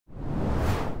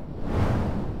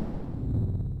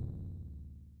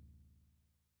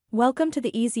Welcome to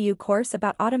the EZU course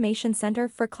about Automation Center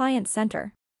for Client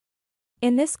Center.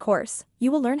 In this course,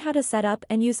 you will learn how to set up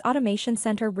and use Automation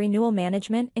Center renewal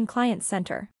management in Client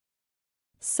Center.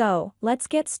 So, let's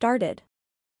get started.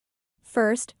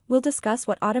 First, we'll discuss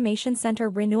what Automation Center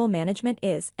renewal management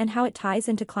is and how it ties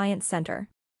into Client Center.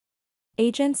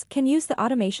 Agents can use the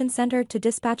Automation Center to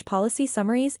dispatch policy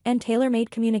summaries and tailor-made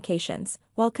communications,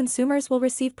 while consumers will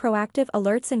receive proactive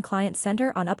alerts in Client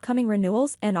Center on upcoming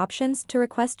renewals and options to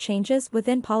request changes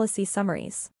within policy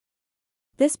summaries.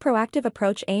 This proactive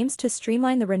approach aims to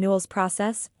streamline the renewals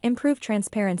process, improve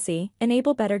transparency,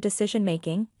 enable better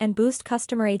decision-making, and boost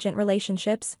customer-agent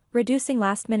relationships, reducing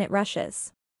last-minute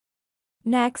rushes.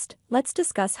 Next, let's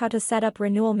discuss how to set up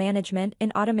renewal management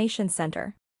in Automation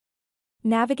Center.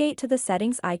 Navigate to the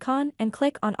Settings icon and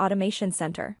click on Automation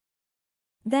Center.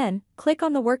 Then, click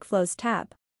on the Workflows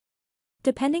tab.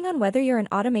 Depending on whether you're an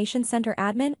Automation Center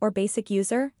admin or basic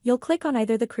user, you'll click on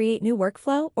either the Create New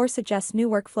Workflow or Suggest New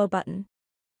Workflow button.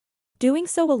 Doing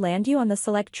so will land you on the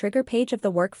Select Trigger page of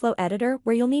the Workflow Editor,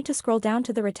 where you'll need to scroll down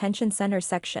to the Retention Center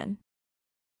section.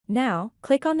 Now,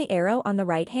 click on the arrow on the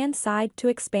right-hand side to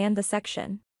expand the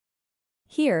section.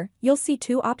 Here, you'll see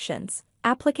two options: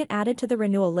 applicant added to the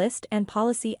renewal list and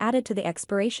policy added to the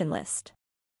expiration list.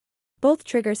 Both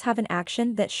triggers have an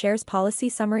action that shares policy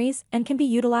summaries and can be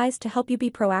utilized to help you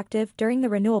be proactive during the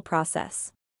renewal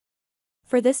process.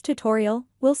 For this tutorial,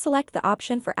 we'll select the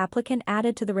option for applicant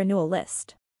added to the renewal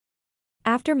list.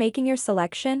 After making your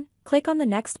selection, click on the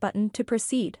Next button to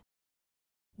proceed.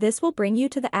 This will bring you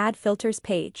to the Add Filters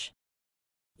page.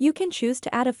 You can choose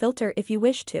to add a filter if you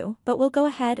wish to, but we'll go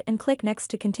ahead and click Next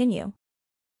to continue.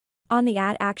 On the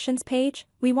Add Actions page,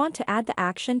 we want to add the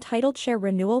action titled Share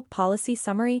Renewal Policy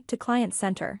Summary to Client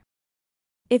Center.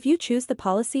 If you choose the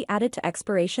Policy Added to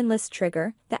Expiration List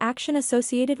trigger, the action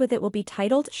associated with it will be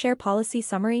titled Share Policy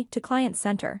Summary to Client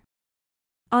Center.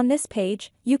 On this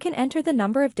page, you can enter the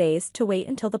number of days to wait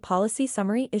until the policy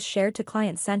summary is shared to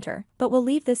Client Center, but we'll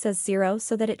leave this as 0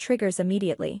 so that it triggers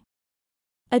immediately.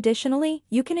 Additionally,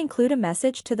 you can include a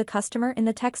message to the customer in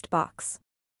the text box.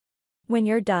 When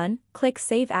you're done, click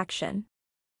Save Action.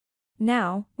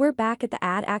 Now, we're back at the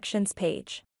Add Actions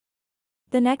page.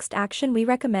 The next action we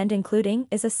recommend including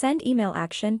is a Send Email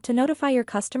action to notify your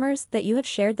customers that you have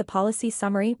shared the policy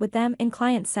summary with them in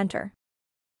Client Center.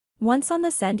 Once on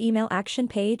the Send Email action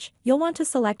page, you'll want to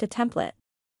select a template.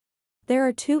 There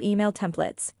are two email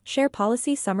templates: Share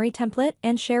Policy Summary Template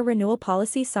and Share Renewal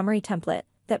Policy Summary Template,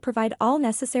 that provide all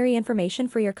necessary information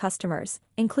for your customers,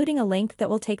 including a link that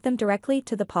will take them directly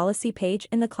to the policy page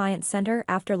in the Client Center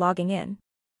after logging in.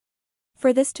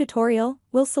 For this tutorial,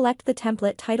 we'll select the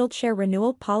template titled Share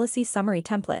Renewal Policy Summary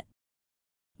Template.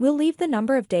 We'll leave the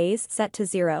number of days set to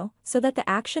 0, so that the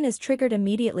action is triggered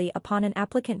immediately upon an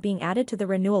applicant being added to the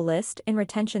renewal list in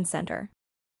Retention Center.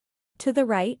 To the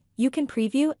right, you can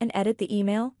preview and edit the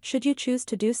email, should you choose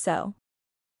to do so.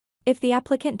 If the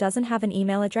applicant doesn't have an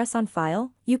email address on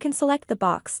file, you can select the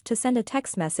box to send a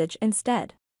text message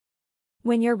instead.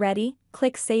 When you're ready,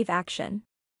 click Save Action.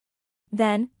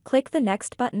 Then, click the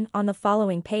Next button on the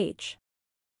following page.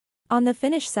 On the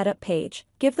Finish Setup page,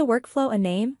 give the workflow a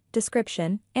name,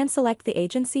 description, and select the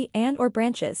agency and/or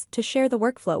branches to share the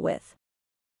workflow with.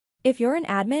 If you're an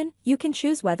admin, you can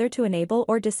choose whether to enable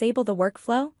or disable the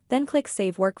workflow, then click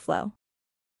Save Workflow.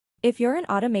 If you're an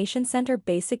Automation Center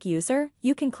basic user,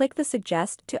 you can click the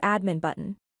Suggest to Admin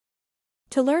button.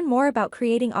 To learn more about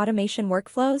creating automation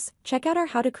workflows, check out our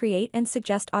How to Create and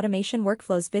Suggest Automation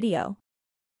Workflows video.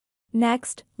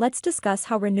 Next, let's discuss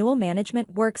how renewal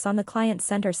management works on the Client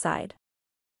Center side.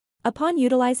 Upon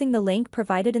utilizing the link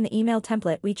provided in the email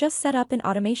template we just set up in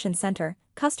Automation Center,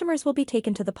 customers will be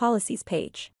taken to the Policies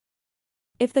page.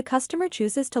 If the customer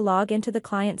chooses to log into the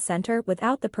Client Center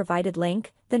without the provided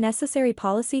link, the necessary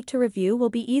policy to review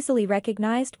will be easily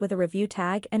recognized with a review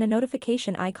tag and a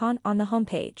notification icon on the home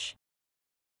page.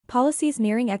 Policies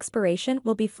nearing expiration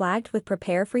will be flagged with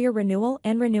Prepare for your renewal,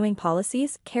 and renewing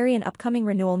policies carry an upcoming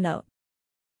renewal note.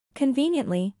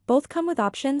 Conveniently, both come with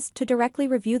options to directly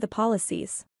review the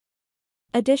policies.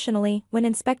 Additionally, when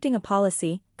inspecting a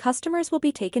policy, customers will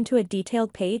be taken to a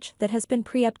detailed page that has been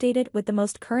pre-updated with the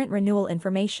most current renewal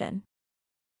information.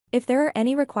 If there are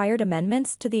any required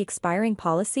amendments to the expiring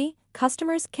policy,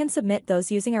 customers can submit those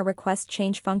using our Request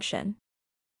Change function.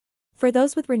 For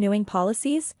those with renewing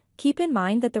policies, keep in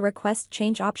mind that the Request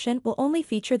Change option will only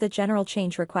feature the general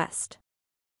change request.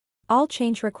 All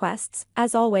change requests,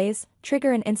 as always,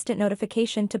 trigger an instant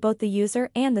notification to both the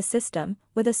user and the system,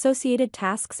 with associated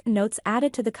tasks and notes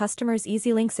added to the customer's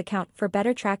EZLynx account for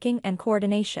better tracking and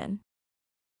coordination.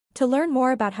 To learn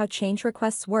more about how change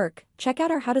requests work, check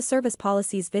out our How to Service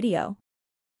Policies video.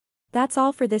 That's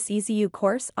all for this EZLynx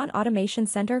course on Automation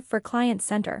Center for Client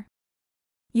Center.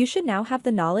 You should now have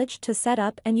the knowledge to set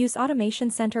up and use Automation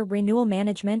Center renewal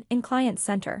management in Client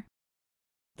Center.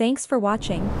 Thanks for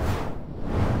watching.